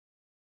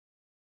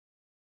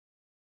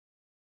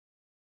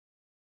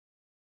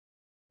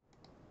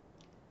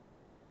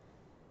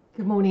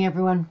Good morning,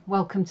 everyone.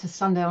 Welcome to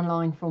Sunday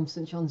Online from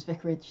St John's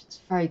Vicarage.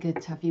 It's very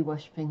good to have you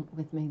worshipping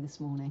with me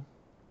this morning.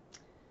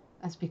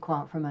 Let's be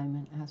quiet for a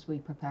moment as we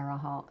prepare our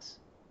hearts.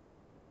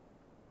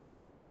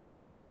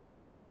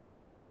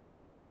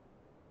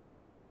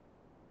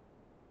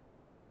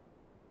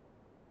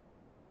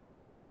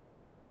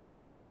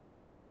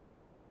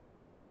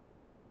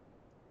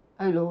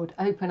 O Lord,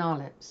 open our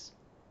lips,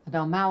 and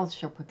our mouths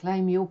shall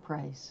proclaim your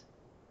praise.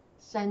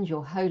 Send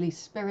your Holy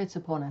Spirit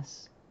upon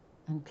us,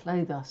 and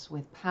clothe us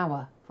with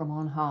power from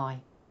on high.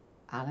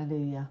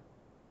 Alleluia.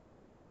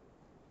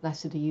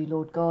 Blessed are you,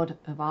 Lord God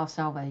of our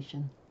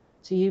salvation.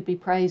 To you be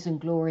praise and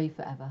glory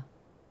forever.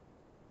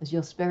 As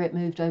your Spirit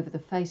moved over the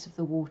face of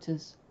the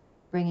waters,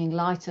 bringing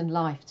light and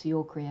life to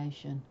your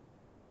creation,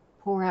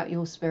 pour out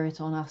your Spirit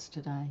on us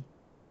today,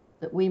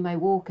 that we may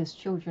walk as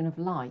children of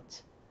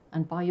light,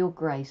 and by your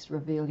grace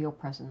reveal your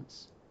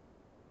presence.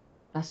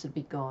 Blessed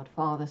be God,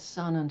 Father,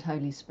 Son, and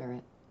Holy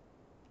Spirit.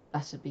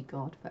 Blessed be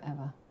God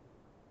forever.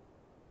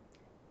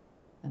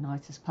 The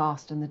night has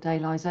passed and the day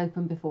lies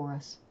open before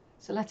us,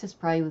 so let us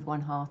pray with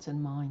one heart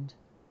and mind.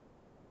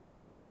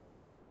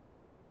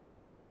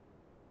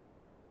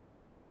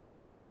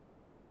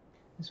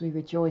 As we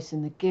rejoice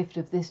in the gift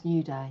of this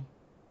new day,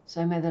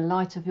 so may the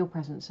light of your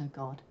presence, O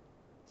God,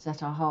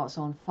 set our hearts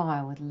on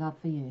fire with love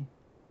for you,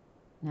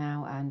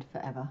 now and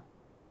forever.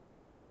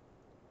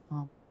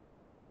 Amen.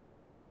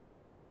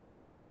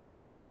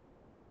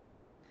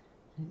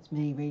 It's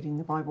me reading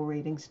the Bible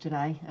readings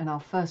today, and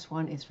our first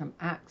one is from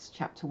Acts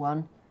chapter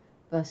 1,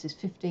 verses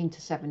 15 to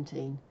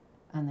 17,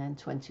 and then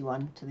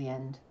 21 to the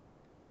end.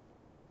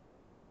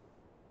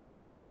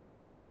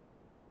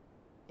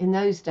 In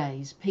those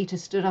days, Peter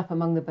stood up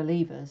among the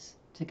believers,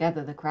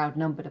 together the crowd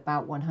numbered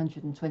about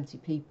 120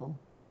 people,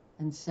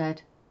 and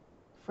said,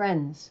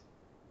 "Friends,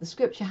 the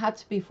scripture had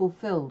to be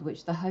fulfilled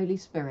which the Holy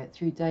Spirit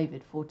through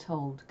David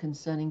foretold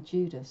concerning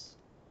Judas,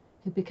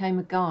 who became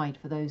a guide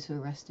for those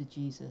who arrested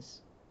Jesus.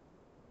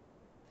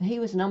 For he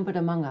was numbered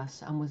among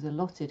us and was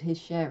allotted his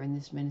share in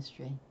this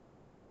ministry.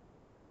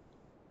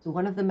 So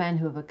one of the men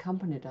who have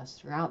accompanied us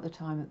throughout the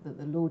time that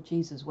the Lord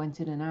Jesus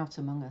went in and out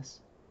among us,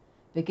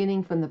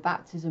 beginning from the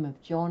baptism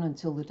of John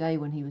until the day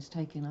when he was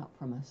taken up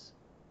from us,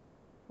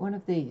 one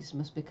of these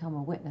must become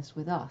a witness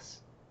with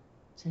us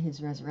to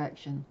his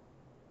resurrection."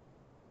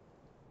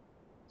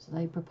 So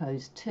they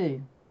proposed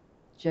two: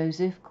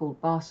 Joseph, called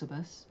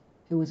Barsabas,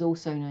 who was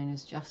also known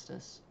as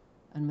Justus,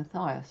 and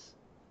Matthias.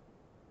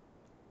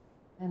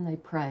 Then they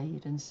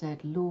prayed and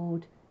said,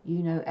 "Lord,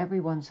 you know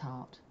everyone's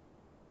heart.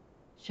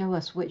 Show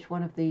us which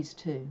one of these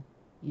two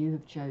you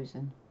have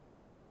chosen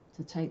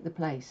to take the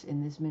place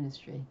in this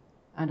ministry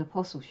and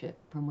apostleship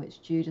from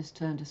which Judas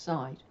turned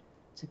aside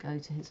to go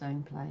to his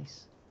own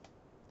place."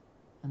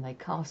 And they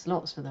cast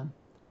lots for them,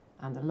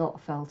 and the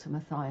lot fell to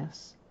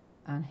Matthias,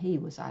 and he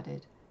was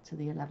added to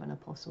the 11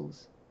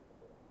 apostles.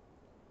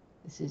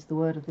 This is the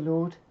word of the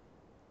Lord.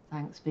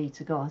 Thanks be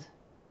to God.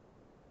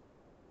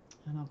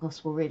 And our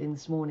gospel reading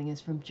this morning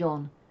is from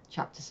John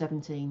chapter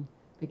 17,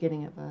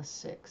 beginning at verse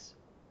 6.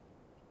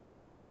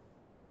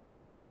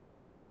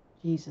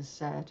 Jesus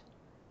said,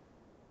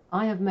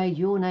 "I have made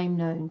your name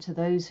known to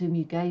those whom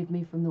you gave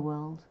me from the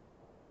world.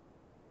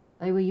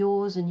 They were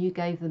yours and you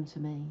gave them to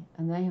me,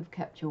 and they have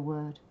kept your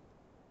word.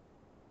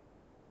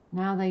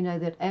 Now they know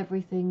that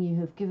everything you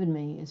have given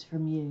me is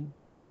from you.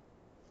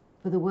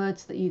 For the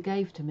words that you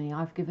gave to me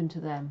I've given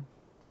to them,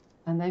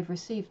 and they've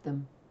received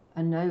them,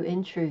 and know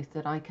in truth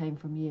that I came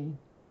from you,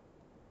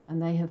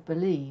 and they have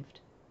believed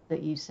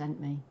that you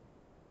sent me.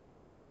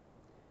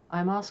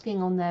 I am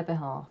asking on their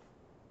behalf.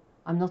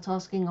 I'm not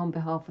asking on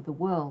behalf of the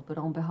world, but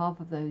on behalf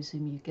of those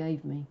whom you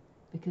gave me,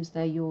 because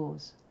they're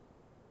yours.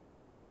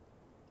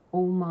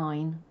 All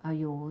mine are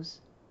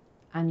yours,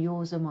 and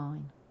yours are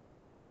mine,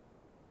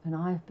 and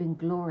I have been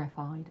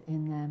glorified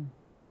in them.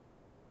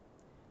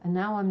 And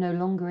now I'm no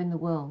longer in the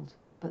world,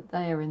 but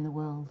they are in the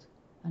world,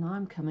 and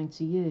I'm coming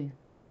to you.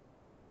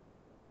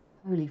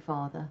 Holy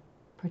Father,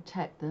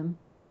 protect them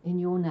in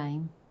your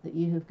name that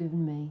you have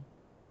given me,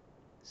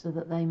 so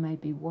that they may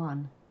be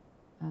one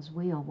as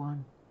we are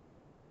one.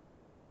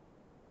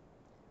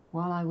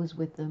 While I was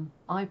with them,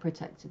 I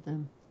protected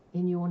them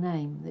in your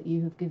name that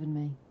you have given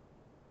me.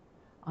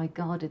 I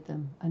guarded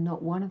them, and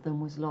not one of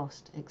them was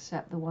lost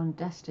except the one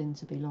destined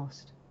to be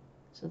lost,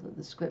 so that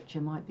the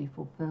scripture might be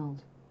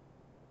fulfilled.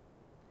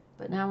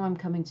 But now I'm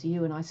coming to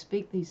you, and I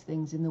speak these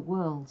things in the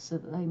world so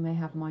that they may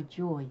have my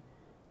joy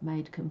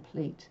made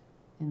complete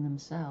in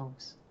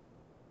themselves.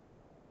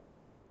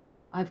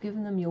 I've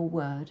given them your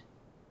word,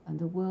 and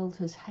the world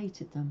has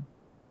hated them,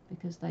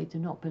 because they do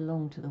not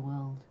belong to the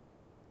world,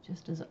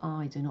 just as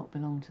I do not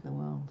belong to the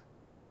world.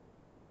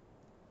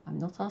 I'm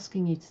not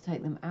asking you to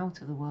take them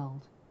out of the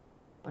world,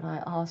 but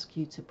I ask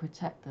you to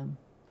protect them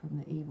from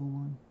the evil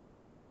one.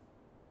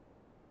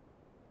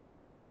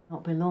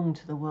 Not belong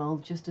to the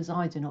world, just as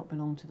I do not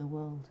belong to the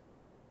world.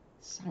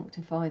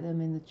 Sanctify them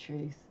in the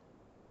truth.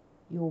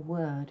 Your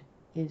word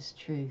is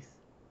truth.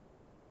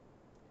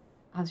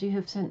 As you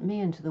have sent me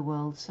into the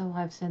world, so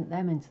I have sent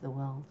them into the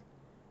world,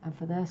 and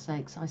for their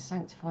sakes I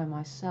sanctify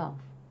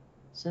myself,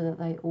 so that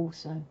they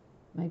also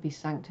may be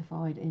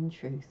sanctified in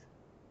truth.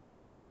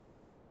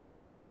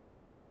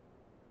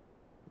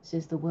 This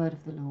is the word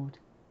of the Lord.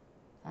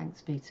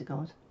 Thanks be to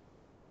God.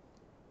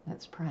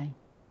 Let's pray.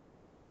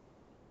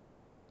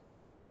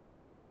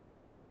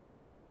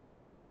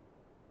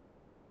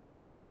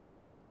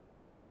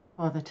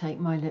 Father, take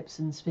my lips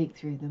and speak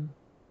through them.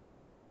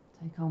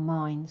 Take our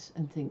minds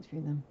and think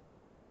through them.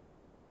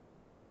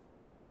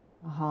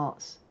 Our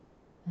hearts,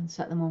 and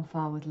set them on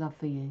fire with love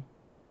for you,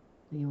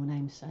 for your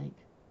name's sake.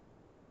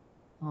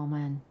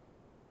 Amen.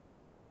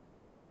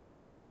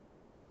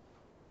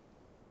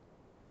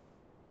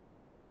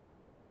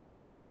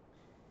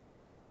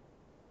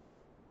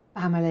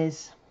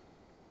 Families.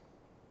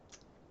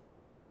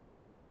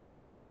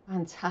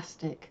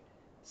 Fantastic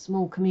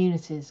small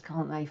communities,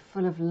 can't they?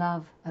 Full of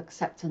love,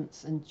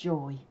 acceptance and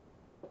joy.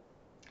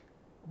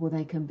 Or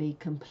they can be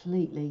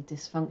completely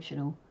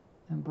dysfunctional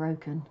and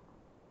broken.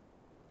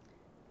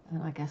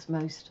 And I guess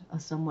most are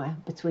somewhere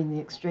between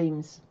the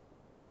extremes.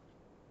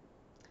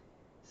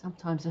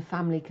 Sometimes a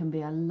family can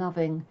be a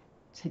loving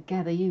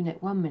together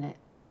unit 1 minute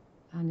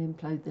and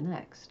implode the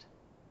next.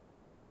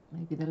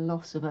 Maybe the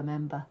loss of a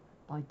member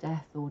by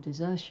death or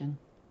desertion,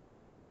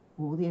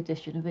 or the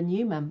addition of a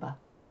new member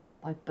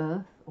by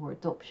birth or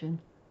adoption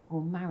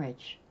or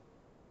marriage.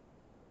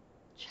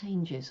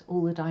 Changes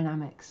all the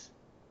dynamics.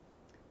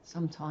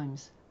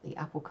 Sometimes the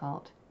apple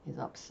cart is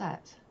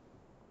upset.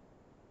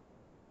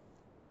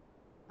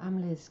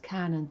 Families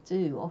can and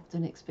do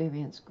often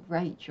experience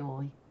great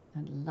joy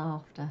and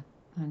laughter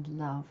and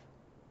love.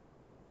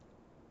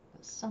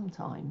 But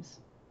sometimes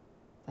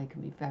they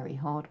can be very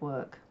hard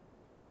work.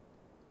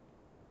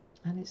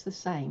 And it's the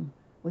same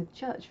with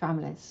church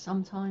families.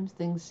 Sometimes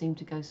things seem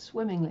to go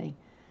swimmingly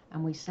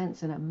and we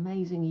sense an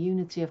amazing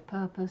unity of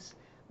purpose.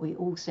 We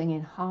all sing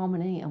in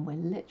harmony and we're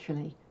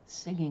literally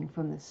singing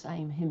from the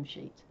same hymn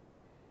sheet.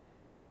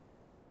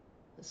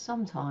 But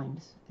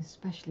sometimes,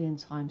 especially in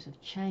times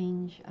of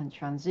change and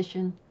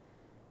transition,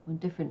 when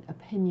different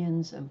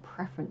opinions and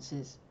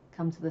preferences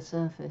come to the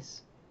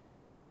surface,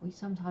 we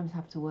sometimes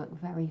have to work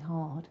very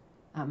hard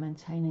at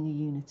maintaining a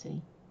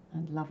unity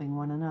and loving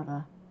one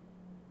another.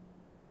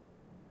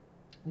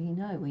 We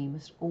know we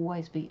must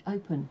always be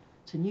open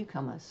to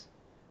newcomers,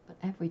 but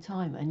every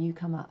time a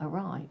newcomer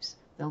arrives,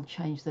 they'll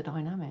change the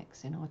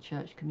dynamics in our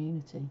church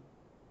community.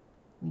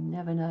 We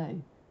never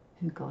know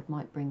who God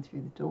might bring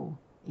through the door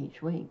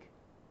each week.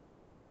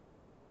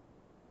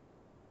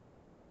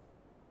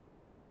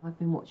 I've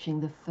been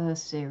watching the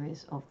first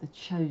series of The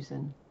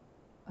Chosen,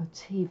 a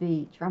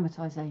TV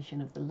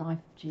dramatisation of the life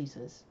of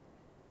Jesus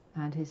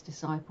and his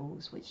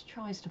disciples, which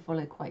tries to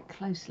follow quite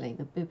closely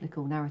the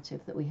biblical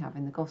narrative that we have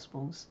in the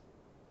Gospels.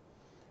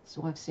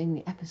 So I've seen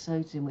the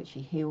episodes in which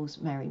he heals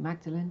Mary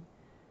Magdalene,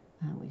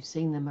 and we've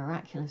seen the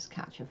miraculous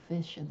catch of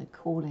fish and the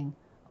calling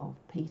of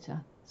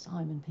Peter,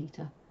 Simon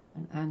Peter,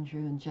 and Andrew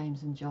and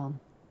James and John.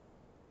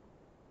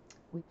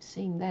 We've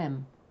seen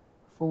them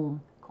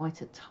form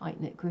quite a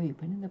tight-knit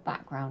group, and in the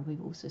background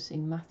we've also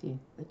seen Matthew,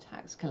 the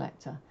tax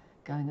collector,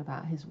 going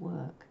about his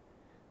work,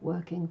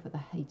 working for the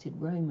hated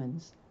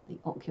Romans, the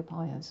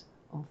occupiers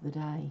of the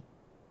day,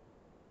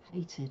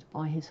 hated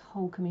by his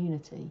whole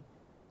community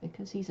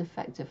because he's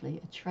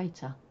effectively a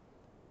traitor,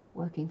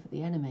 working for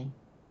the enemy.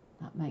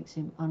 That makes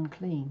him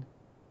unclean.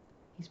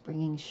 He's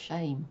bringing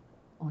shame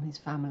on his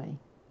family,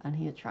 and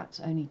he attracts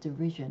only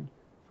derision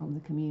from the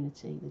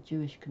community, the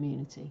Jewish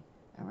community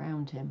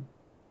around him.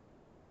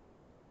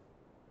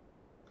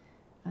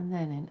 And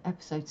then in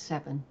episode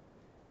 7,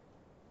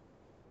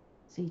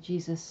 see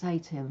Jesus say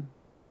to him,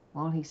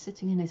 while he's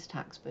sitting in his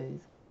tax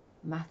booth,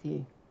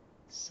 Matthew,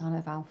 son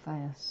of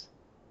Alphaeus,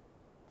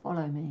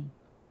 follow me.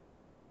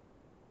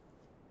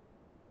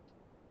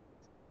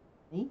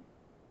 Me?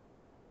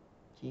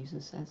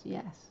 Jesus says,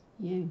 yes,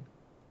 you.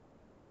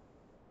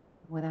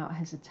 Without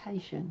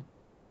hesitation,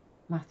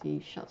 Matthew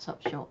shuts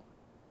up shop,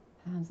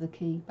 hands the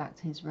key back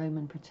to his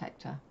Roman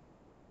protector,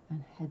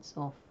 and heads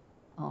off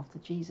after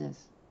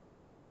Jesus.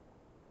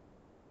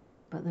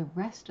 But the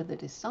rest of the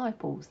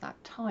disciples,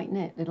 that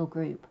tight-knit little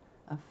group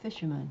of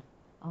fishermen,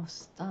 are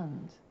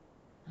stunned,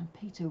 and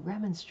Peter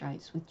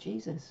remonstrates with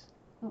Jesus.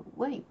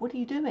 Wait, what are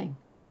you doing?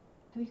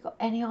 Have you got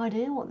any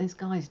idea what this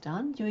guy's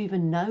done? Do you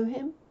even know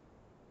him?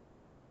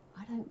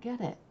 I don't get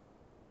it.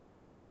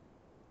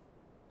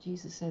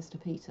 Jesus says to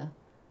Peter,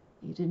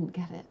 you didn't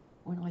get it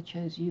when I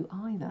chose you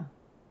either.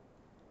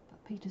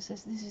 But Peter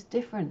says, this is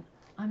different.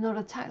 I'm not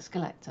a tax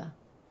collector.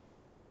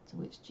 To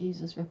which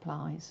Jesus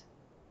replies,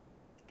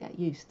 get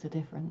used to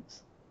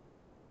difference.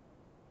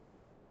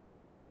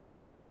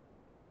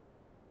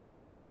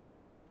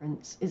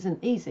 Difference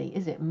isn't easy,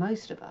 is it?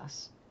 Most of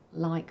us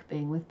like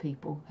being with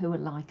people who are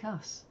like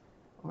us,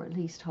 or at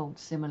least hold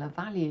similar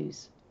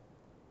values.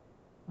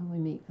 When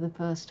we meet for the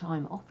first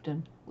time,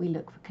 often we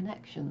look for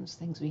connections,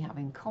 things we have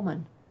in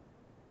common.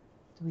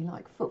 Do we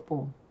like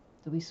football?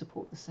 Do we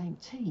support the same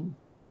team?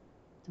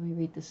 Do we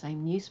read the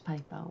same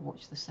newspaper or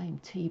watch the same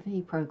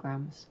TV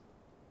programs?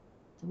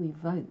 Do we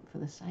vote for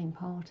the same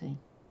party?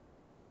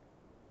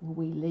 Will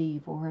we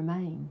leave or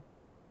remain?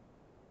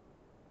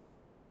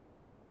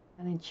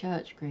 And in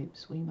church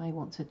groups, we may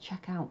want to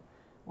check out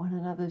one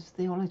another's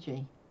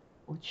theology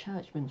or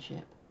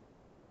churchmanship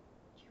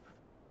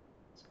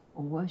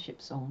or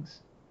worship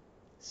songs,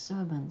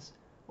 sermons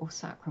or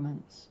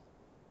sacraments,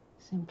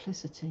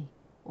 simplicity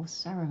or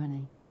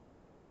ceremony.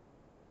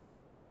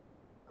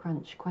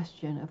 Crunch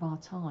question of our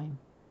time: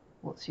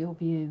 what's your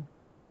view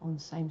on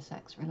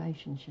same-sex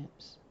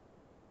relationships?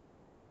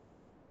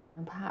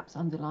 And perhaps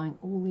underlying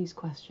all these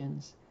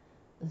questions,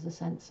 there's a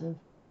sense of,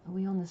 are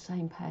we on the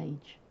same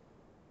page?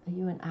 Are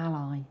you an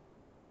ally?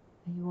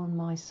 Are you on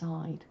my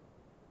side?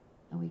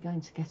 Are we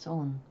going to get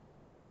on?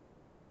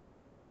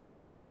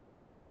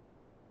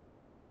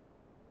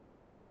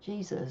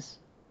 Jesus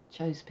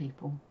chose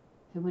people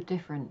who were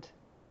different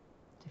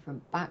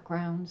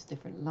backgrounds,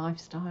 different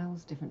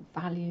lifestyles, different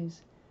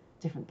values,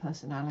 different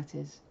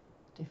personalities,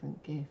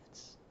 different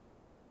gifts.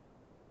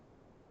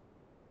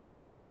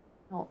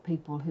 Not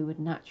people who would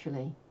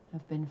naturally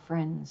have been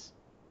friends.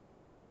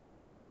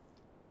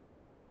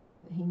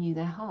 But he knew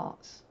their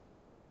hearts.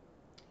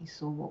 He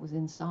saw what was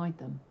inside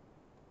them.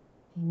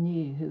 He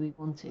knew who he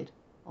wanted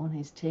on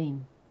his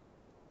team.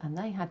 And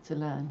they had to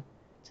learn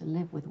to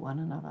live with one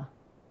another.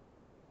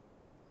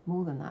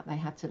 More than that, they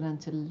had to learn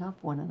to love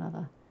one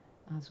another,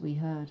 as we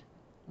heard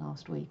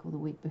last week or the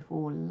week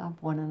before. Love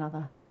one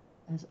another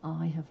as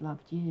I have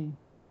loved you.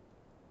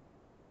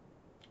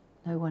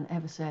 No one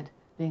ever said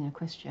being a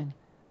Christian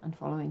and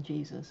following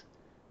Jesus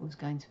was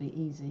going to be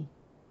easy.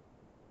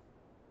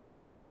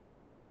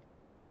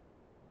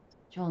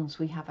 John's,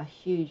 we have a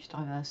huge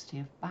diversity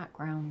of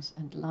backgrounds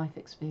and life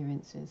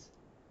experiences,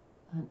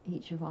 and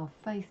each of our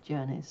faith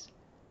journeys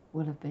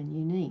will have been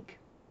unique.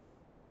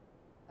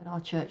 At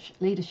our church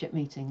leadership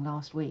meeting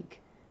last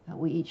week,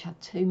 we each had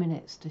 2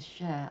 minutes to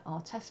share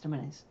our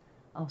testimonies,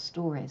 our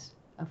stories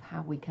of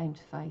how we came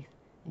to faith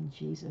in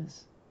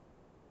Jesus.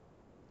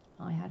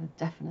 I had a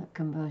definite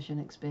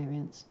conversion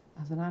experience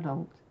as an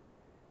adult.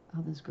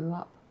 Others grew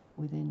up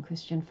within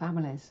Christian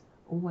families,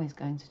 always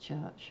going to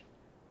church.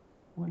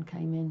 One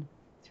came in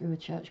through a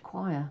church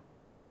choir.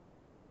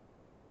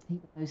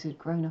 Even those who had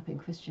grown up in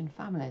Christian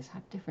families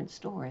had different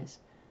stories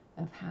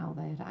of how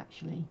they had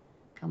actually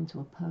come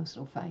to a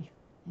personal faith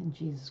in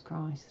Jesus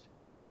Christ.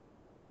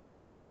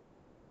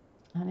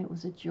 And it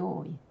was a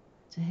joy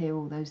to hear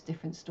all those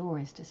different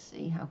stories, to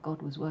see how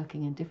God was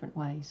working in different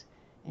ways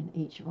in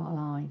each of our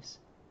lives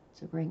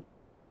to bring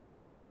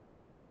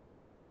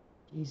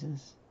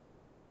Jesus.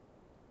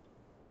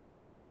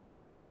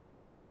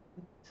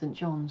 With St.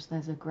 John's,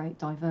 there's a great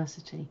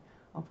diversity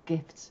of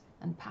gifts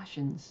and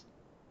passions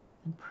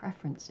and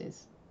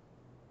preferences.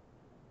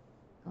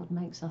 God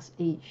makes us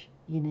each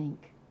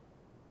unique,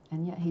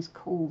 and yet he's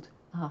called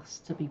us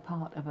to be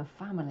part of a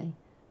family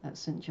at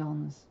St.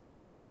 John's.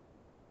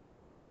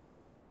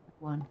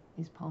 One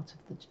is part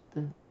of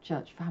the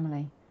church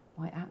family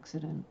by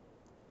accident.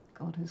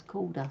 God has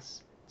called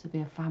us to be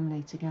a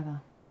family together.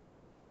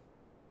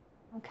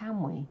 How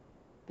can we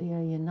be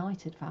a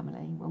united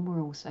family when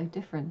we're all so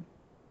different?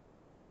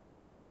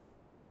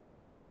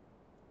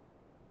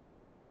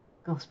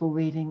 Gospel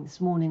reading this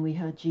morning, we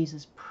heard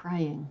Jesus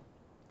praying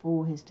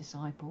for his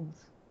disciples.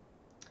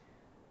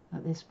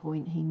 At this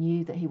point, he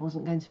knew that he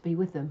wasn't going to be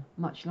with them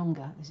much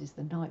longer. This is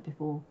the night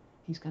before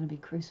he's going to be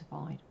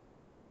crucified.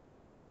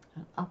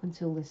 And up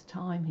until this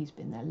time, he's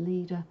been their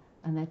leader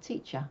and their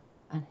teacher,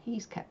 and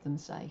he's kept them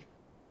safe.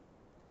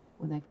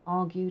 When they've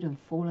argued and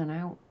fallen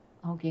out,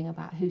 arguing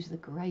about who's the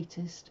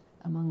greatest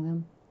among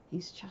them,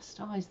 he's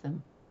chastised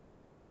them,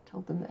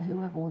 told them that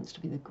whoever wants to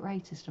be the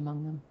greatest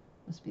among them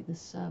must be the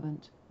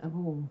servant of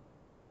all.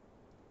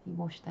 He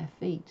washed their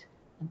feet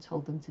and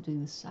told them to do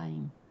the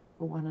same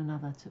for one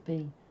another, to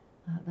be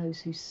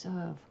those who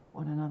serve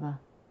one another.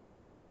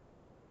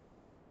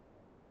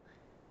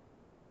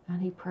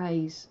 And he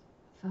prays,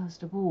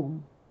 first of all,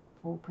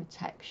 for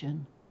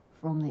protection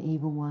from the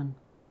evil one.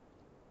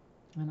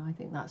 And I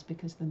think that's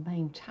because the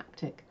main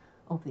tactic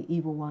of the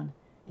evil one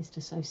is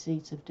to sow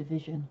seeds of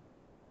division,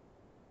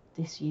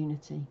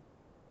 disunity.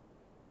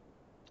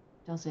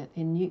 Does it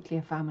in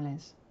nuclear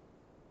families.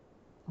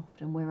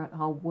 Often we're at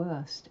our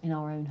worst in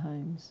our own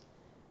homes.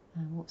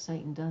 And what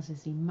Satan does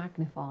is he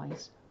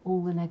magnifies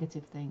all the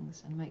negative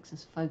things and makes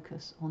us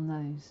focus on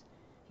those.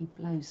 He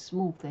blows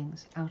small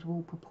things out of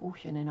all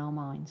proportion in our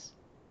minds,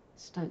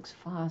 stokes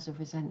fires of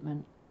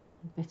resentment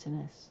and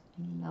bitterness.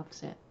 He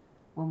loves it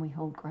when we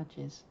hold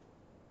grudges.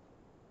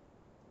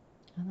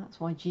 And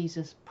that's why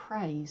Jesus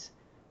prays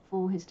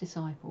for his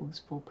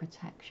disciples for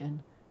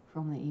protection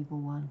from the evil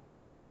one.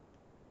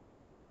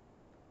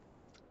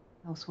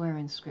 Elsewhere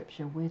in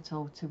Scripture, we're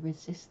told to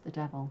resist the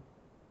devil.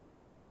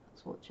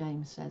 That's what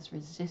James says,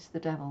 resist the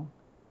devil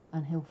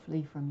and he'll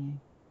flee from you.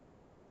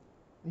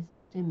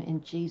 Resist him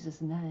in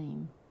Jesus'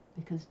 name,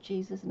 because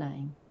Jesus'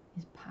 name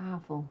is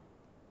powerful.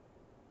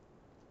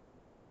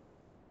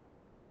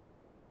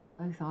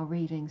 Both our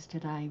readings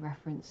today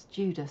reference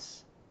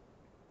Judas,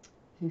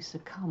 who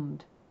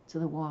succumbed to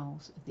the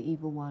wiles of the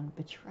evil one,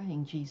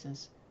 betraying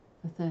Jesus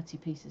for 30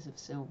 pieces of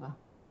silver.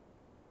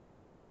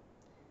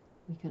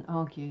 We can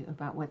argue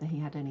about whether he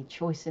had any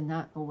choice in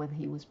that or whether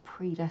he was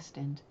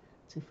predestined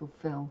to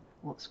fulfill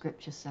what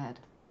Scripture said.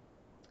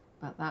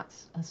 But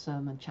that's a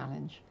sermon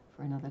challenge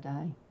for another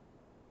day.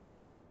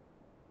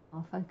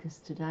 Our focus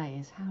today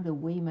is how do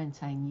we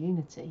maintain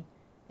unity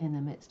in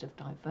the midst of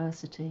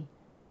diversity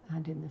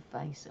and in the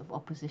face of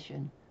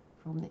opposition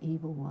from the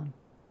evil one?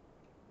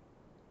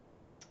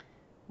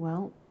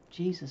 Well,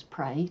 Jesus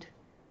prayed,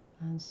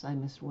 and so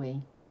must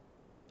we.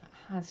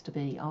 That has to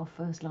be our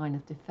first line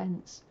of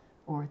defense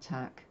or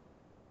attack.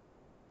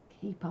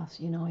 Keep us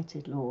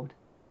united, Lord.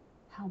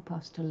 Help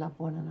us to love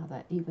one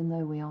another even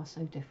though we are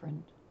so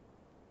different.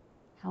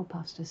 Help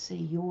us to see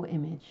your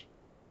image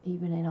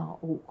even in our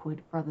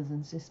awkward brothers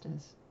and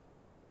sisters,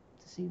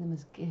 to see them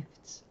as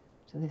gifts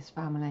to this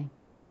family,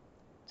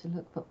 to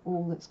look for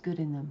all that's good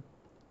in them,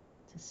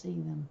 to see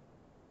them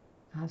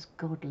as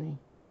godly,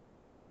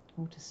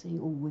 or to see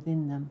all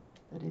within them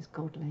that is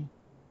godly.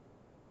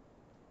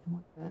 And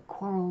when there are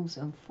quarrels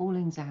and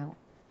fallings out,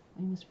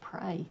 we must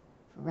pray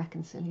for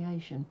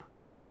reconciliation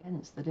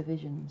against the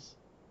divisions.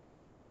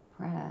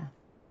 Prayer,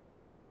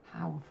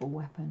 powerful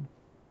weapon.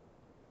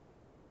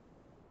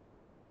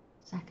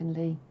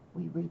 Secondly,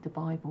 we read the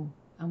Bible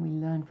and we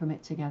learn from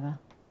it together.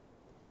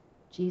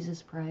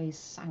 Jesus prays,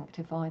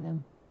 sanctify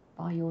them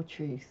by your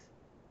truth.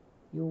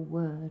 Your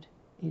word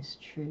is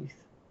truth.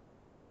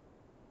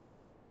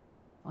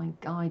 Find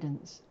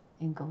guidance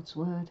in God's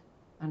word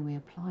and we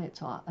apply it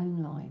to our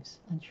own lives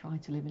and try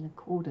to live in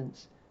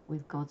accordance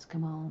with God's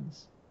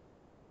commands.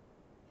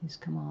 His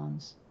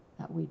commands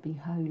that we be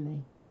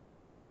holy.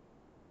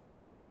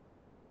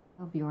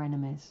 Love your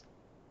enemies.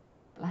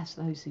 Bless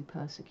those who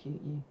persecute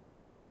you,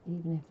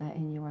 even if they're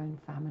in your own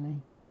family.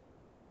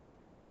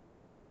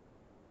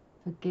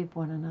 Forgive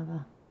one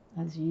another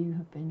as you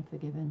have been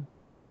forgiven.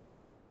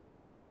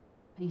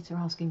 Peter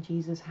asking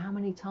Jesus, how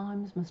many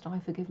times must I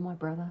forgive my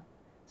brother?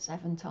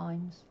 7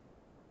 times?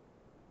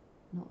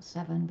 Not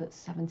 7, but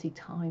 70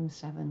 times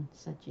 7,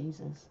 said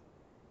Jesus.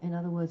 In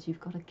other words, you've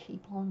got to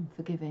keep on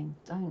forgiving.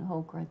 Don't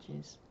hold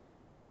grudges.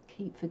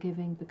 Keep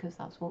forgiving because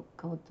that's what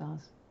God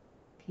does.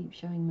 Keep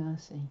showing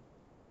mercy.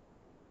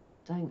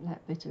 Don't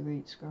let bitter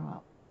roots grow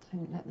up.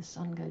 Don't let the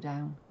sun go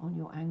down on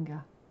your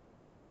anger.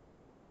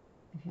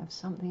 If you have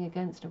something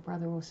against a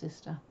brother or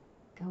sister,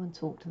 go and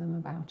talk to them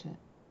about it.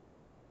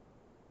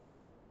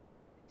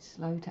 Be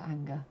slow to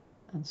anger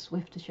and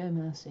swift to show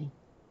mercy,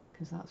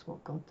 because that's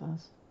what God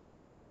does.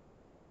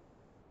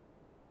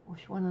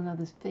 Wash one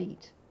another's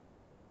feet,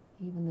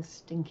 even the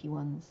stinky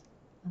ones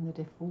and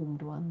the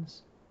deformed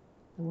ones,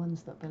 the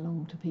ones that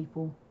belong to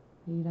people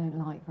who you don't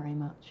like very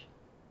much.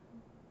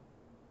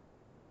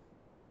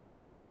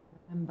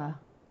 Remember,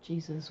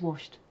 Jesus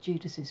washed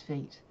Judas's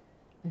feet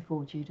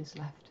before Judas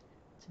left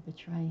to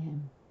betray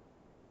him.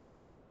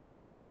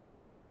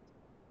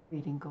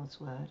 Reading God's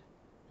word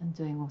and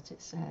doing what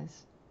it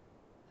says,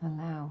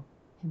 allow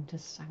him to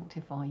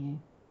sanctify you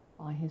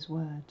by his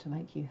word to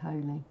make you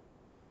holy.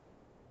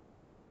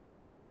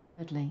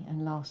 Thirdly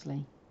and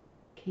lastly,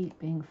 keep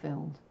being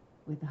filled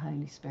with the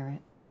Holy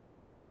Spirit.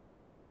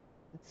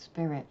 The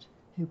Spirit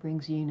who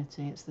brings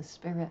unity. It's the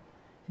Spirit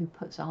who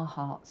puts our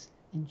hearts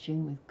in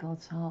tune with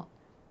God's heart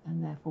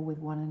and therefore with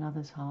one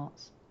another's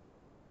hearts.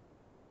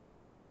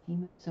 He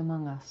moves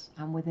among us,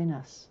 and within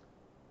us,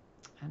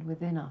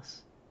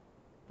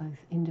 both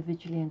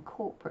individually and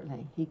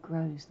corporately, he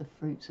grows the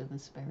fruits of the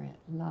Spirit: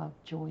 love,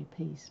 joy,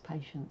 peace,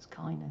 patience,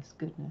 kindness,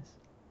 goodness,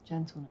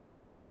 gentleness,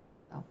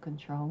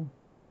 self-control.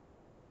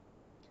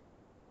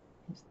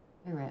 It's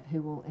the Spirit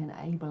who will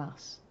enable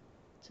us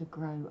to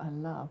grow a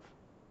love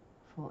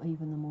for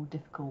even the more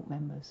difficult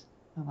members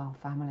of our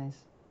families.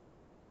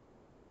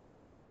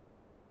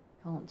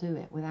 Can't do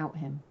it without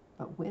him,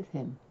 but with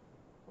him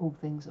all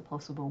things are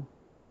possible.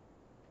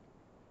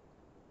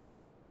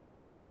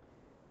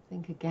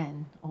 Think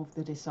again of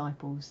the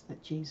disciples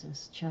that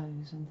Jesus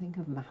chose, and think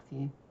of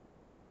Matthew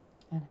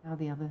and how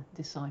the other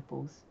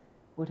disciples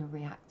would have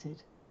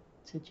reacted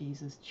to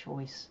Jesus'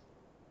 choice.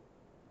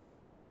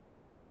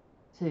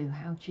 2,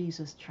 how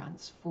Jesus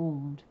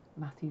transformed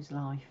Matthew's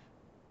life.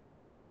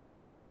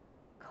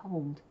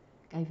 Cold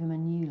gave him a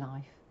new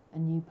life, a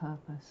new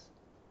purpose.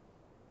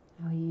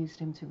 How he used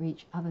him to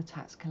reach other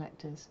tax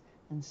collectors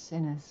and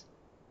sinners,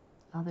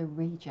 other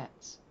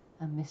rejects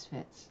and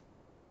misfits.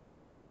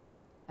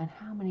 And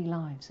how many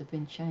lives have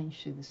been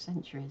changed through the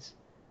centuries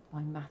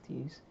by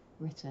Matthew's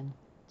written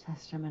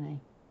testimony.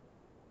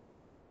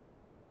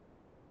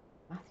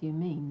 Matthew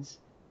means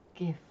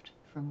gift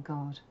from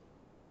God.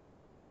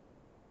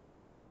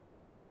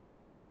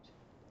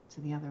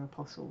 To the other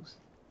apostles,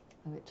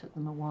 though it took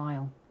them a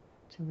while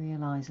to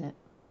realise it.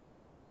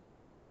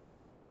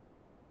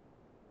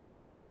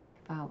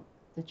 About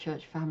the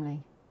church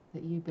family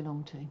that you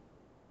belong to.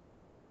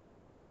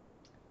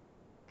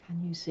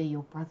 Can you see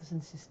your brothers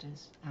and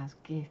sisters as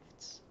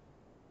gifts?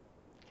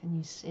 Can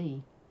you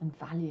see and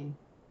value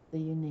the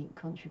unique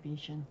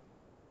contribution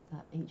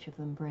that each of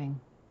them bring?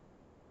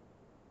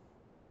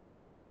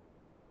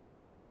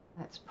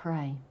 Let's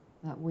pray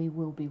that we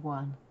will be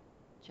one,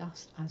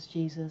 just as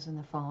Jesus and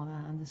the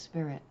Father and the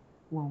Spirit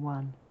were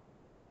one.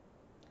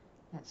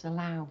 Let's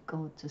allow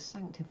God to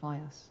sanctify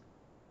us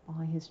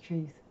by his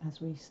truth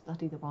as we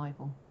study the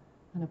Bible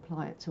and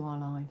apply it to our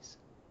lives.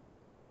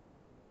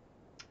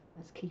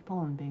 Let's keep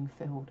on being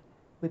filled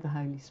with the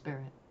Holy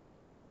Spirit,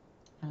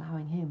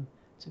 allowing him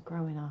to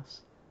grow in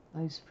us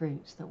those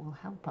fruits that will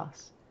help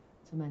us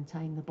to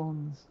maintain the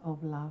bonds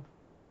of love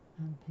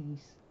and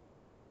peace,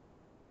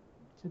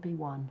 to be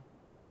one,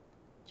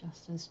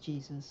 just as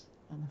Jesus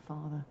and the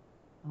Father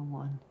are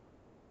one.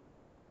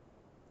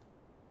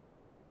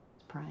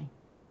 Let's pray.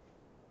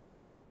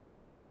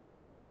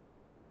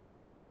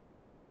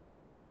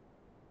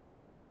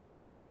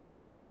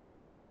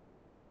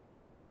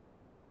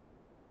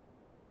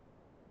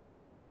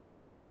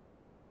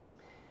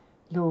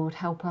 Lord,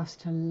 help us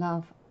to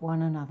love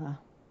one another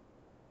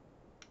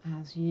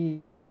as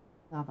you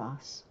love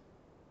us.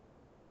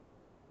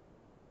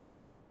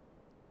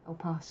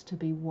 Help us to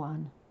be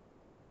one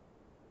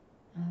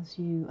as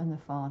you and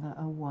the Father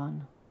are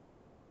one.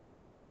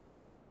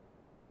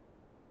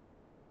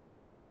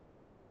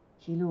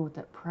 Thank you, Lord,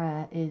 that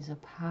prayer is a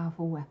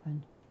powerful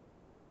weapon.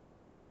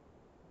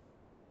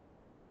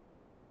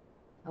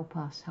 Help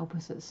us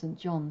at St.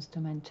 John's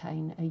to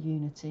maintain a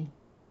unity.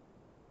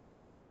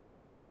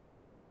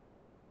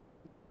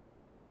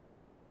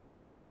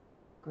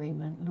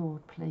 Agreement,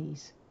 Lord,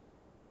 please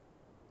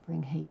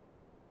bring heat.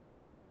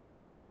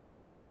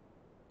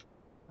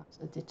 That's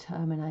a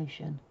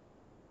determination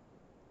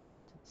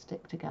to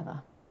stick together,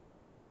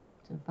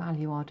 to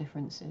value our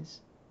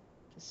differences,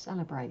 to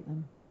celebrate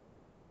them.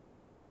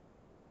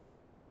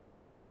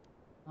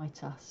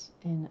 Unite us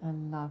in a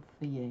love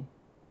for you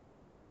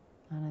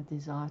and a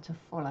desire to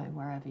follow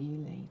wherever you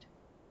lead.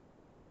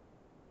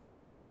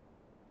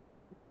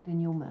 In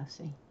your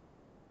mercy,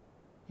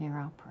 hear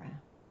our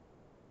prayer.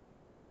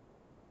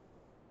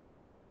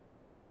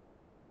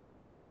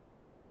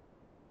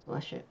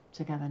 Worship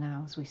together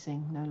now as we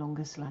sing No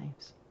Longer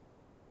Slaves.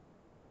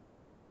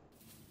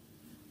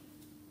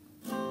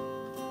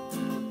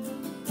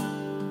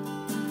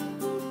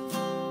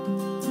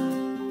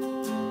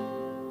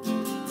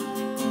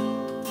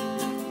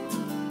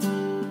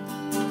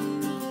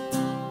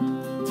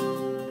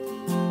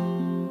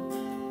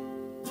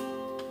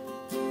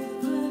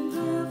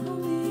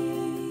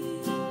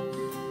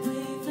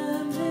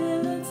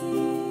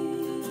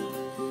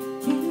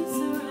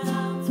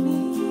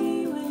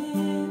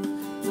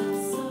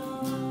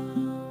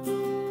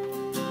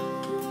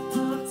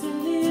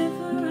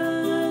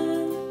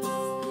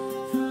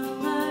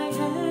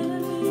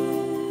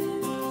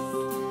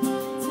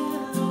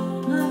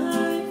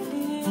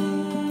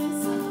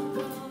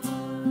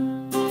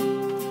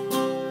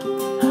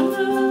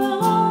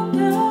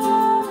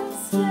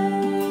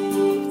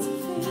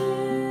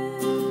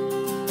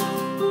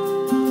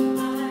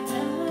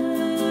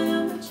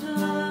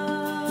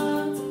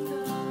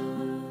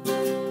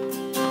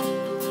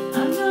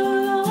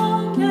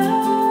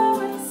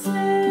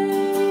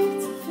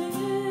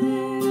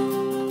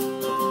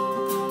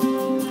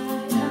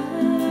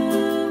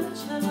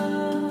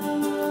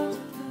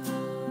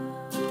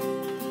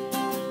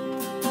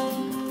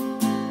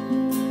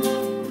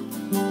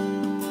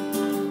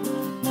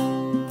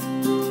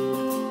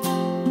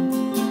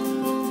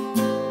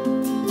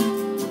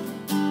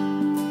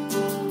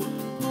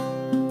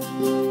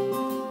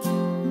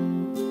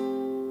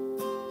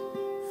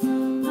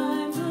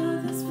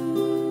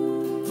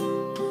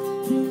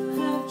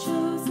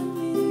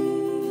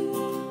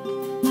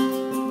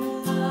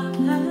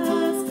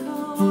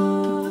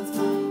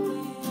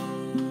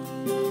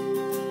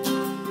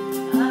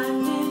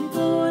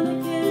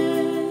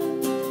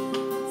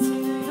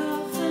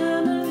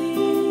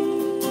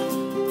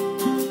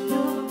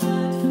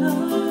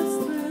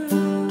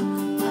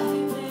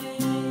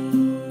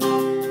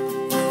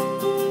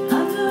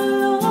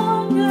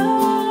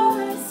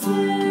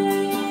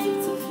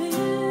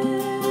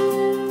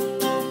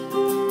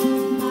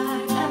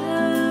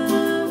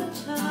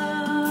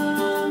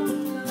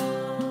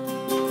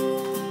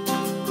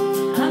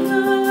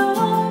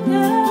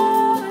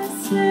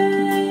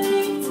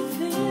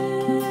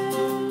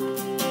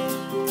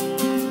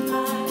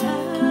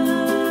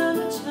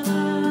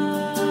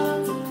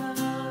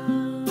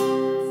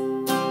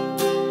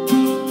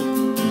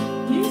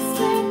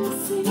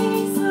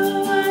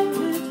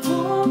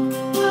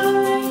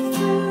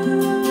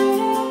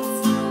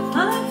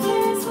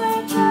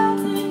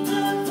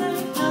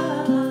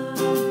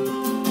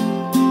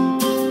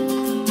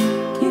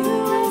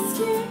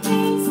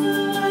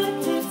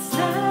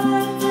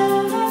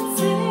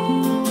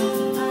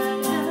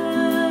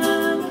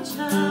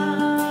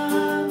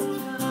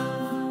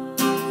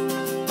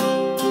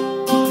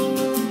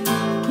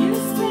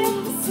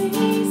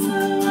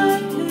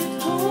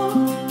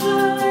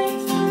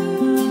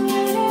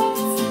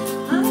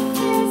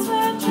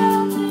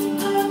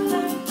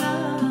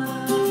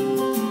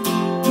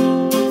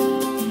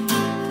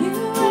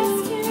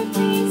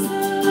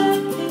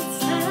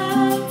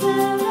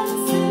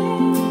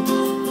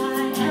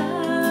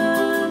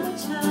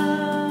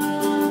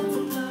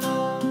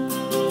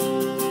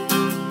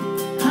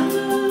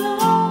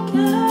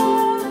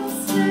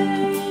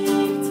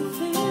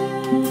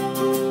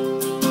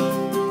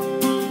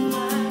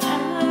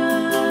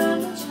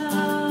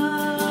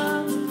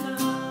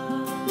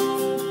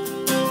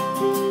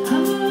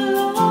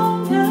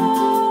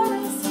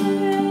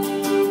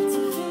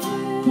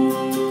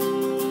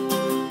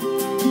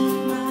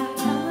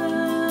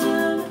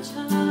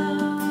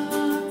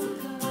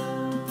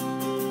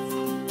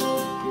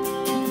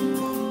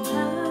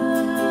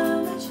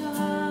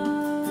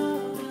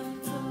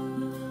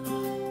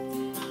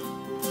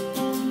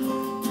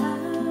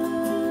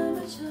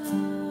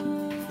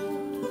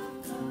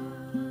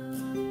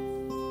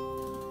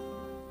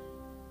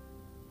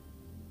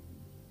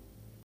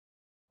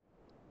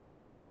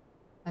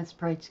 Let's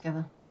pray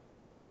together.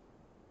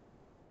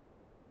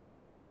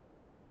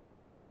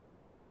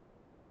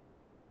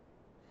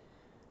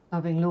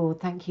 Loving Lord,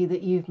 thank you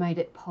that you've made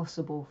it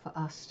possible for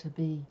us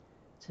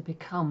to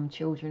become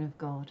children of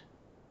God,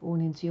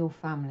 born into your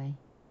family,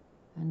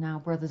 and now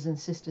brothers and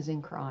sisters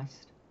in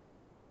Christ.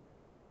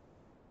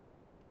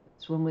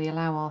 It's when we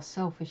allow our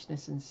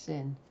selfishness and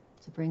sin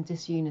to bring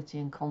disunity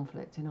and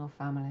conflict in our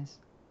families.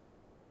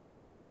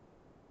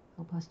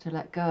 Help us to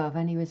let go of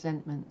any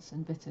resentments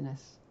and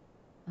bitterness,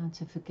 and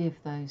to forgive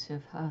those who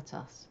have hurt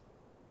us.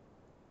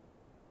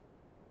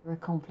 There are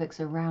conflicts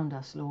around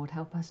us, Lord.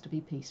 Help us to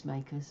be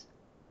peacemakers.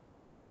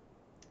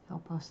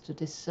 Help us to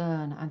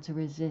discern and to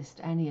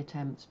resist any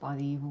attempts by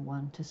the evil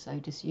one to sow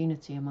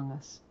disunity among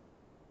us.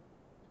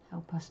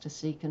 Help us to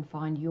seek and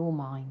find your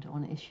mind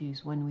on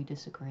issues when we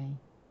disagree.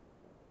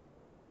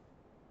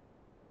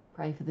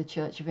 Pray for the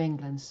Church of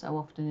England, so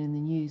often in the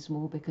news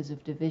more because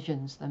of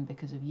divisions than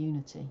because of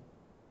unity.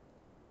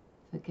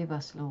 Forgive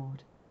us,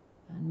 Lord,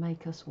 and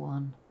make us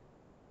one.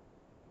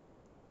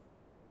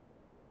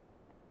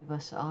 If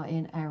us are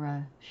in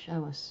error,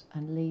 show us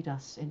and lead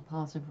us in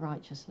paths of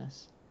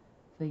righteousness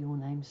for your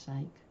name's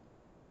sake.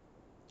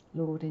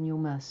 Lord, in your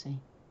mercy,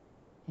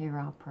 hear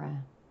our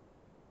prayer.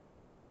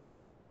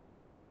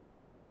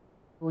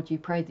 Lord, you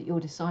prayed that your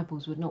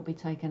disciples would not be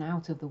taken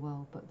out of the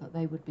world, but that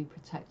they would be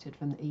protected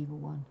from the evil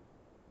one.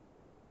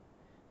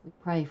 We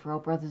pray for our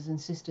brothers and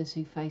sisters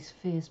who face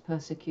fierce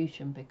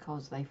persecution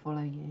because they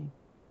follow you.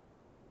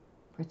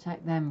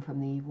 Protect them from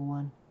the evil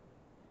one.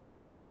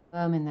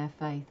 Firm in their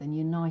faith and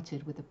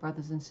united with the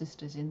brothers and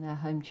sisters in their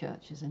home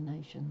churches and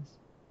nations.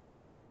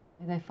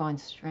 May they find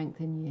strength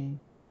in you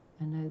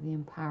and know the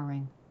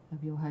empowering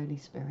of your Holy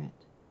Spirit.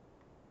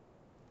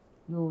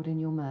 Lord, in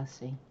your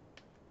mercy,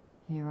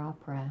 hear our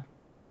prayer.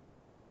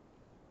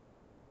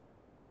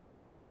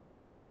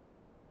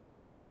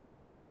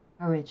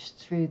 Encouraged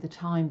through the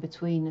time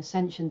between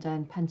Ascension Day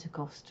and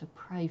Pentecost to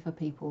pray for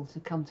people to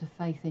come to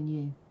faith in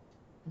you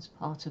as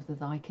part of the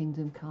Thy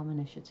Kingdom Come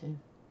initiative.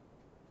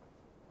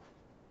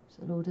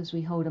 So Lord, as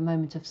we hold a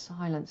moment of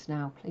silence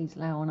now, please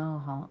lay on our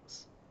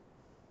hearts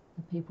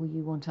the people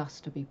you want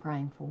us to be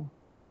praying for,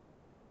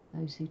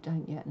 those who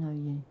don't yet know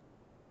you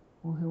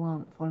or who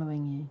aren't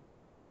following you,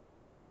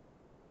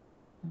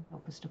 and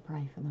help us to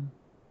pray for them.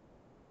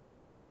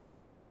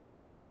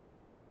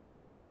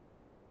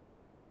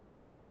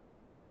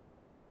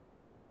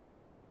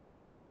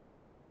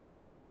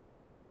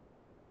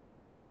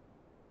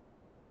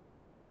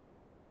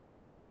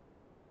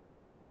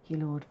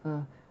 Thank you, Lord,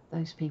 for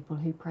those people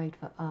who prayed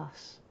for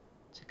us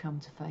to come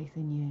to faith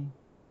in you.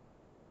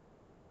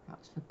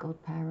 Perhaps for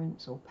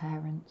godparents or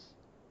parents,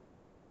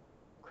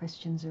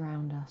 Christians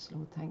around us.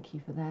 Lord, thank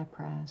you for their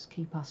prayers.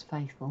 Keep us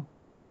faithful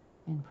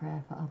in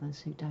prayer for others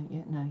who don't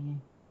yet know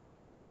you.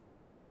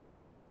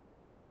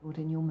 Lord,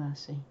 in your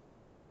mercy,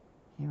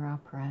 hear our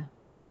prayer.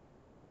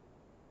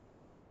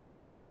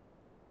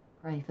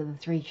 Pray for the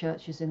 3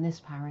 churches in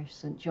this parish,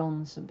 St.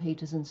 John's, St.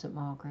 Peter's and St.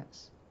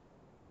 Margaret's.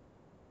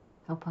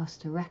 Help us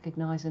to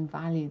recognise and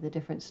value the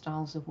different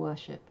styles of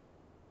worship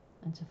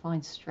and to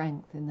find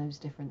strength in those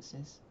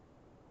differences.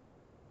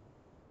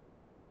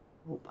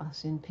 Help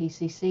us in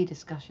PCC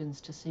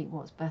discussions to seek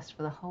what's best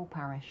for the whole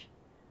parish,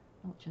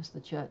 not just the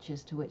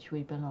churches to which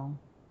we belong.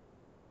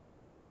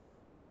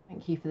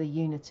 Thank you for the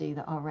unity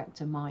that our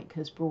rector Mike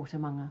has brought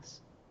among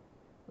us.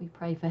 We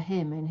pray for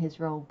him in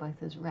his role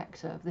both as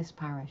rector of this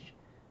parish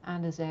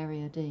and as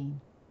area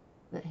dean,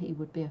 that he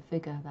would be a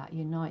figure that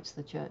unites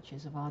the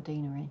churches of our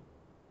deanery.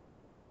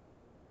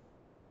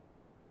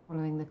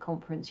 Following the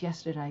conference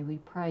yesterday, we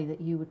pray that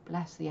you would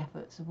bless the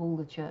efforts of all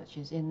the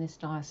churches in this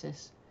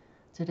diocese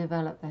to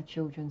develop their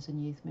children's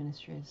and youth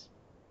ministries.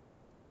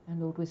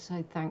 And Lord, we're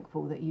so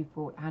thankful that you've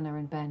brought Anna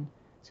and Ben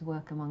to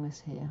work among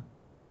us here.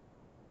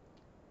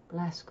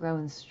 Bless, grow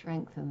and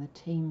strengthen the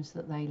teams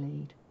that they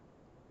lead.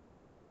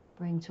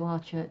 Bring to our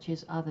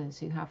churches others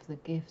who have the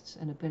gifts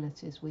and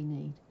abilities we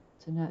need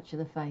to nurture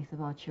the faith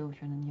of our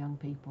children and young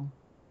people.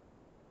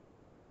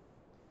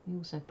 We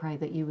also pray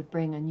that you would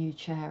bring a new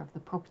chair of the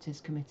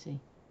Properties Committee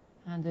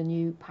and a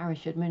new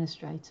parish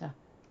administrator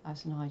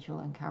as Nigel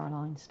and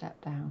Caroline step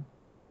down.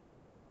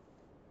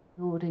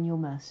 Lord, in your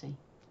mercy,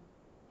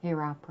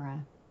 hear our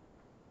prayer.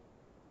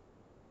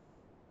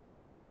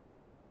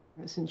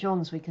 At St.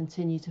 John's, we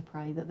continue to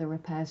pray that the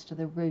repairs to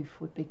the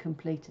roof would be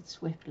completed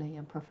swiftly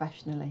and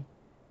professionally,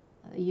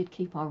 that you'd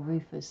keep our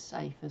roofers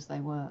safe as they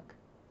work.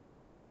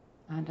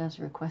 And as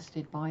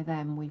requested by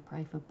them, we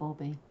pray for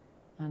Bobby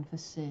and for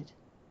Sid,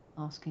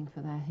 asking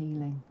for their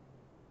healing.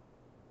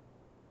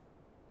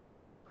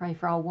 Pray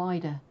for our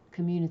wider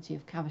community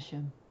of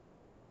Caversham,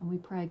 and we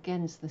pray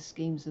against the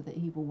schemes of the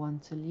evil one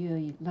to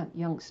lure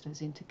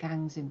youngsters into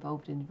gangs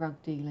involved in drug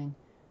dealing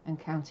and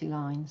county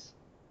lines.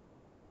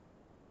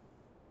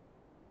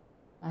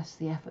 Bless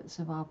the efforts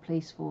of our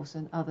police force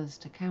and others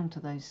to counter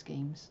those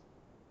schemes.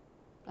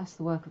 Bless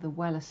the work of the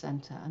Weller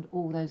Centre and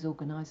all those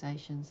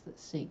organisations that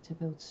seek to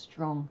build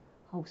strong,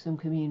 wholesome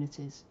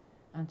communities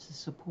and to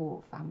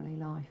support family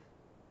life.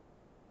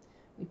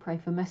 We pray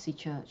for Messy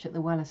Church at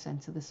the Weller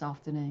Centre this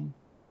afternoon.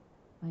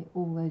 May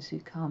all those who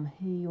come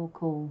hear your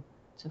call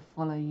to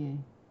follow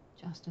you,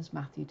 just as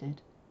Matthew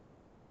did.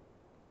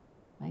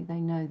 May they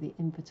know the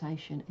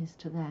invitation is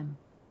to them,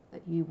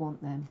 that you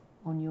want them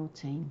on your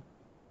team.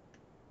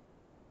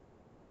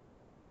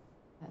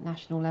 At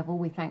national level,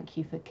 we thank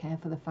you for Care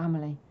for the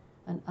Family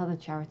and other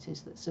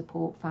charities that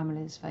support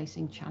families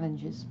facing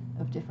challenges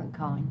of different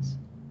kinds.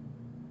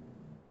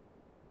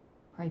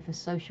 Pray for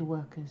social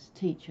workers,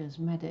 teachers,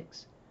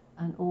 medics,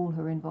 and all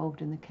who are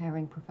involved in the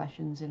caring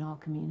professions in our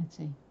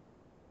community.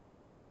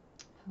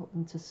 Help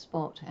them to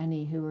spot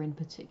any who are in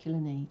particular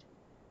need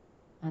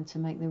and to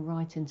make the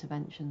right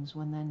interventions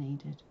when they're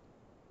needed.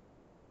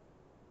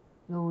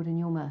 Lord, in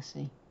your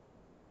mercy,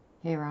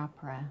 hear our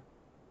prayer.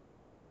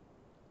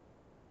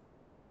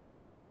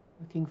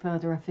 Looking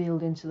further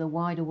afield into the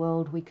wider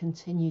world, we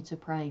continue to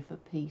pray for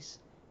peace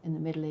in the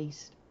Middle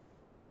East,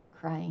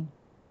 Ukraine,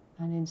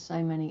 and in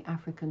so many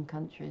African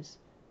countries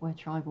where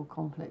tribal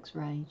conflicts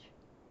rage.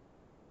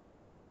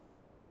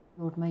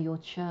 Lord, may your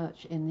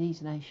church in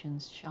these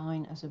nations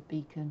shine as a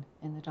beacon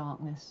in the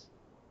darkness,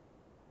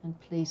 and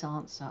please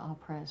answer our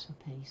prayers for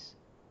peace.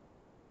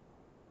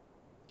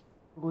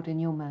 Lord, in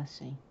your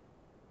mercy,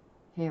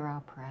 hear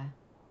our prayer.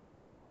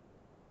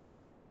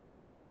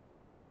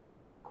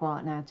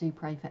 Quiet now, do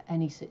pray for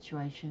any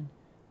situation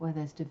where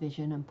there's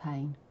division and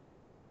pain,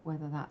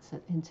 whether that's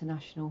at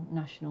international,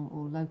 national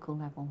or local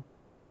level,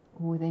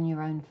 or within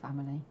your own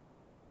family.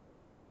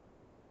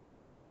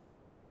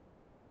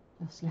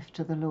 Just lift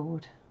to the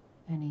Lord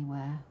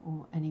anywhere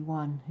or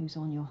anyone who's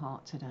on your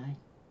heart today.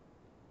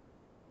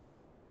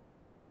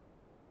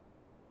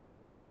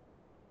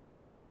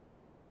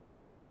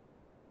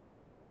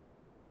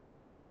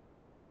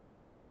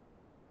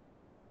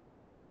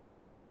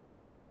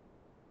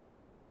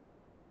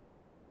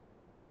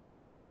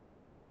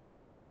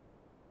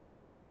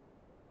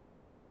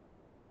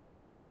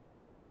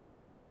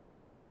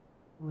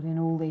 Lord, in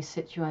all these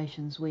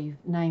situations we've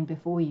named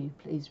before you,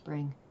 please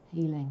bring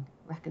healing,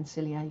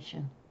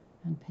 reconciliation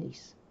and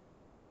peace.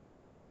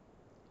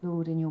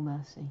 Lord, in your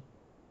mercy,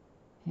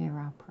 hear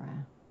our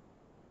prayer.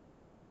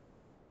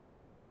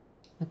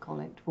 The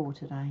collect for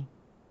today.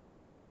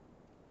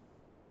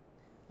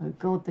 O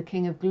God, the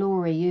King of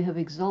glory, you have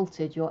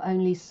exalted your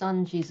only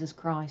Son, Jesus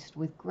Christ,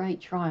 with great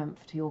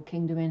triumph to your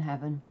kingdom in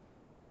heaven.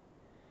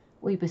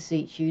 We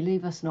beseech you,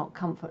 leave us not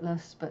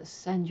comfortless, but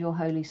send your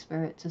Holy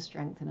Spirit to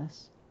strengthen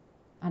us,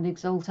 and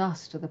exalt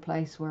us to the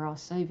place where our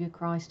Saviour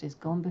Christ is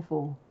gone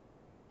before,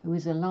 who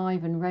is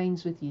alive and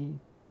reigns with you,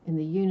 in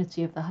the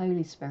unity of the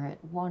Holy Spirit,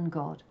 one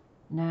God,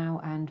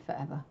 now and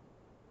forever.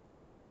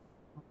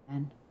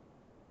 Amen.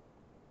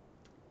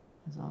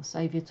 As our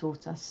Saviour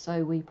taught us,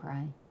 so we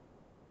pray.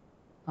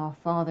 Our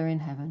Father in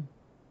heaven,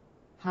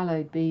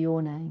 hallowed be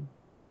your name.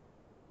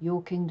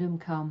 Your kingdom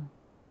come,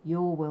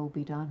 your will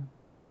be done,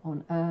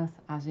 on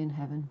earth as in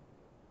heaven.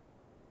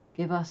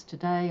 Give us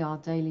today our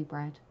daily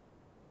bread.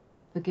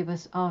 Forgive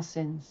us our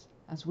sins,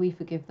 as we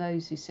forgive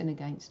those who sin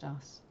against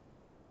us.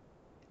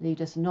 Lead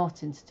us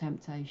not into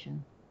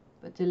temptation,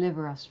 but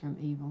deliver us from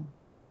evil.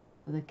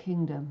 For the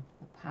kingdom,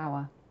 the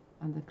power,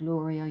 and the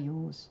glory are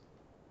yours,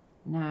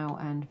 now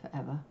and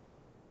forever.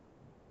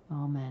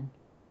 Amen.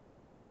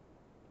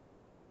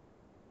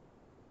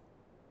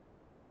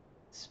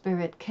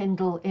 Spirit,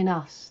 kindle in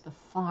us the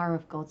fire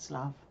of God's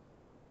love.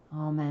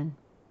 Amen.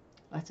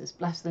 Let us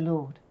bless the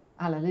Lord.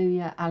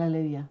 Alleluia,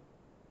 alleluia.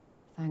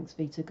 Thanks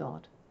be to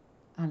God.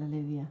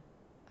 Alleluia,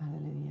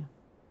 alleluia.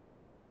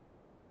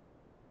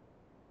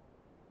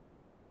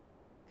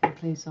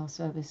 Concludes our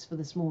service for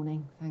this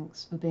morning.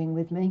 Thanks for being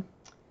with me.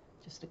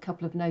 Just a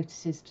couple of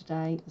notices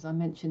today. As I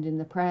mentioned in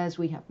the prayers,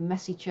 we have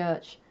Messy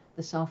Church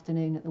this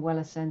afternoon at the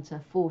Weller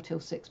Centre, 4 till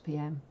 6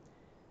 p.m.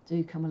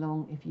 Do come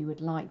along if you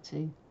would like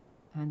to,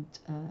 and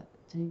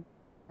do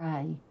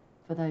pray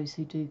for those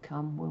who do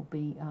come. We'll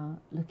be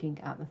looking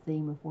at the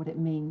theme of what it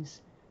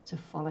means to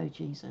follow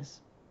Jesus.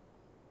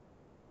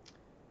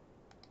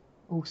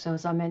 Also,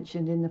 as I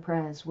mentioned in the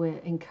prayers, we're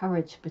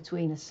encouraged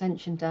between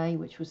Ascension Day,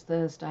 which was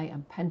Thursday,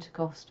 and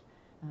Pentecost,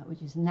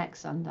 which is next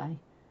Sunday,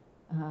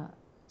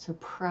 to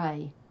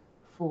pray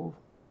for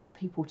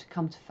people to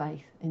come to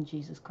faith in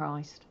Jesus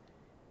Christ.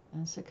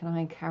 And so can I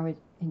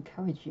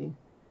encourage you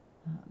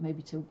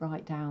maybe to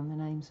write down the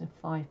names of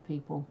 5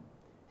 people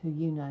who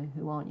you know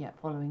who aren't yet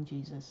following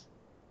Jesus,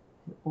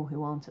 or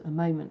who aren't at the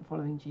moment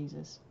following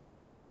Jesus,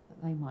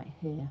 that they might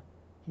hear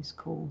his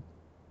call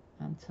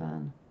and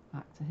turn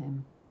back to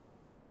him.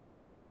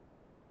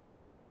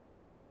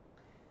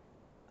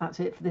 That's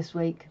it for this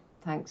week.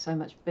 Thanks so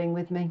much for being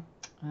with me.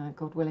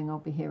 God willing, I'll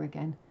be here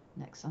again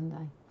next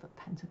Sunday for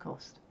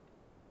Pentecost.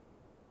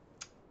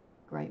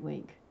 Great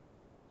week.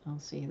 I'll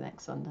see you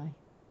next Sunday.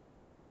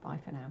 Bye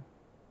for now.